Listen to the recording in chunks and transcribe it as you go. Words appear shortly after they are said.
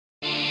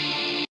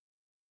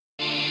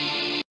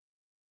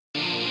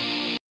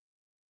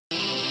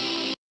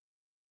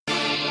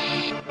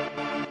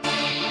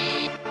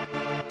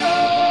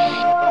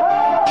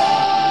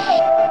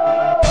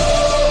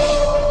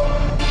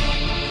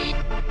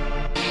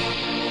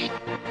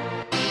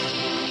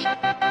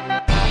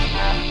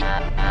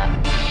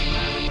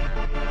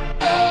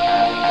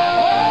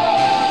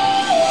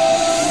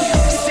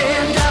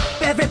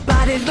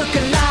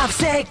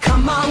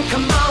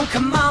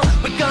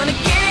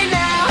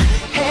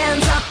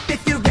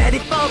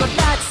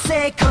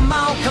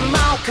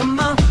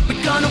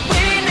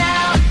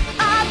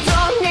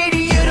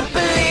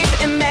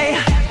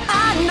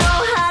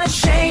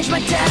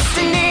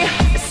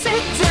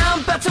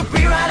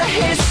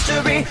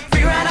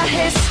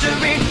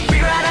mystery,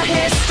 rewrite our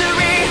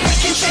history. We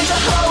can change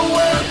the whole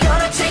world,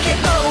 gonna take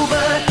it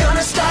over,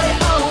 gonna start it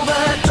over.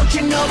 Don't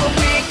you know what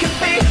we could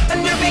be? A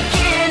new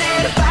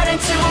beginning, fighting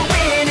to a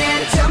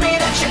winning. Tell me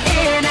that you're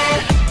in it.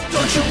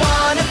 Don't you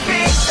wanna be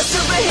a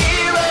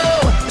superhero?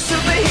 A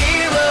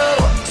superhero,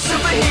 a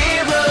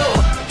superhero.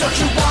 Don't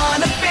you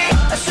wanna be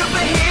a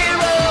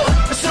superhero?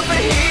 A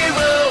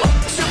superhero,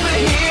 a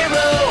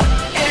superhero.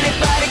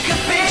 Anybody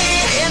could be,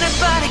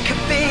 anybody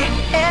could be,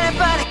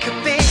 anybody could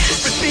be.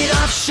 Rip it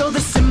off, show the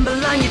symbol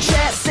on your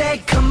chest.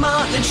 Say, come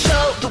on and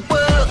show the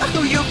world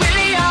who you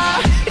really are.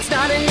 It's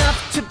not enough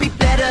to be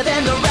better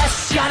than the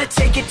rest. Gotta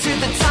take it to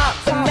the top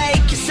and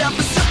make yourself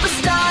a